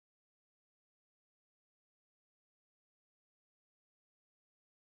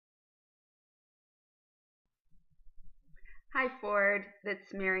Hi Ford,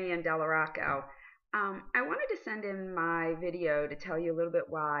 that's Mary Ann Delarocco. I wanted to send in my video to tell you a little bit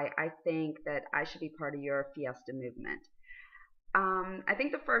why I think that I should be part of your Fiesta movement. I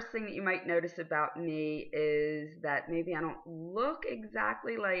think the first thing that you might notice about me is that maybe I don't look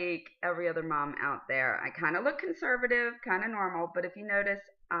exactly like every other mom out there. I kind of look conservative, kind of normal, but if you notice,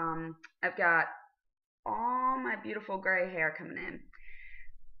 I've got all my beautiful gray hair coming in.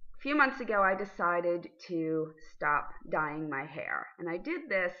 A few months ago, I decided to stop dyeing my hair. And I did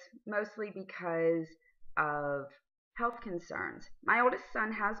this mostly because of health concerns. My oldest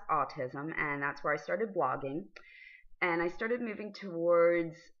son has autism, and that's where I started blogging. And I started moving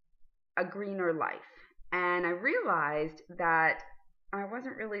towards a greener life. And I realized that I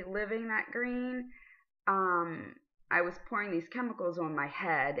wasn't really living that green. Um, I was pouring these chemicals on my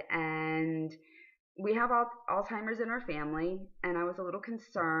head, and we have Alzheimer's in our family, and I was a little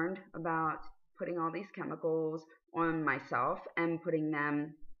concerned about putting all these chemicals on myself and putting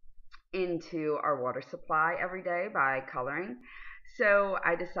them into our water supply every day by coloring. So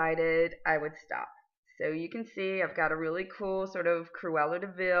I decided I would stop. So you can see I've got a really cool sort of Cruella de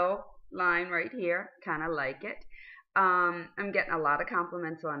Vil line right here. Kind of like it. I'm getting a lot of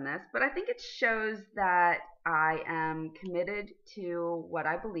compliments on this, but I think it shows that I am committed to what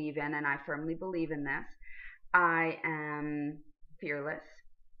I believe in, and I firmly believe in this. I am fearless.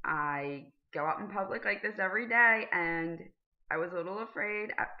 I go out in public like this every day, and I was a little afraid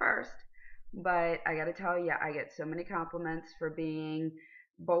at first, but I got to tell you, I get so many compliments for being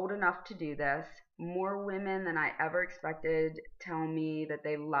bold enough to do this. More women than I ever expected tell me that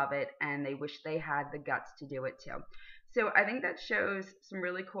they love it and they wish they had the guts to do it too. So I think that shows some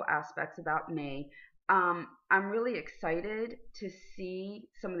really cool aspects about me. I'm really excited to see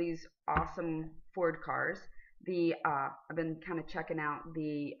some of these awesome Ford cars. I've been kind of checking out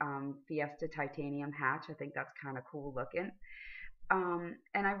the Fiesta titanium hatch. I think that's kind of cool looking.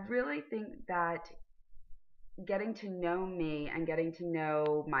 And I really think that getting to know me and getting to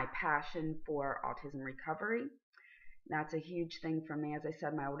know my passion for autism recovery, that's a huge thing for me. As I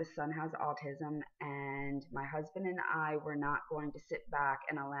said, my oldest son has autism, and my husband and I were not going to sit back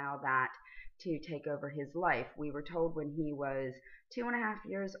and allow that to take over his life. We were told when he was 2.5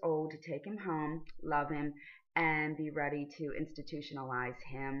 years old to take him home, love him, and be ready to institutionalize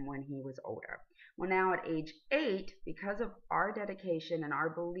him when he was older. Well, now at age 8, because of our dedication and our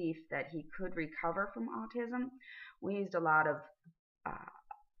belief that he could recover from autism, we used a lot of uh,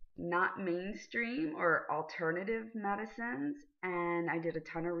 not mainstream or alternative medicines, and I did a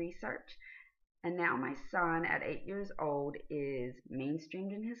ton of research. And now my son at 8 years old is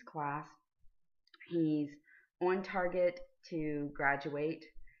mainstreamed in his class. He's on target to graduate.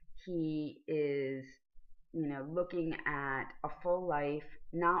 He is, looking at a full life,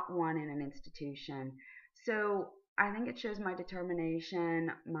 not one in an institution. So I think it shows my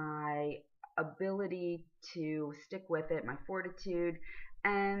determination, my ability to stick with it, my fortitude,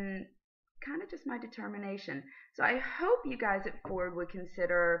 and kind of just my determination. So I hope you guys at Ford would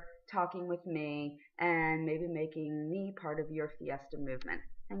consider talking with me and maybe making me part of your Fiesta movement.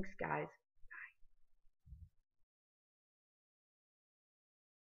 Thanks, guys.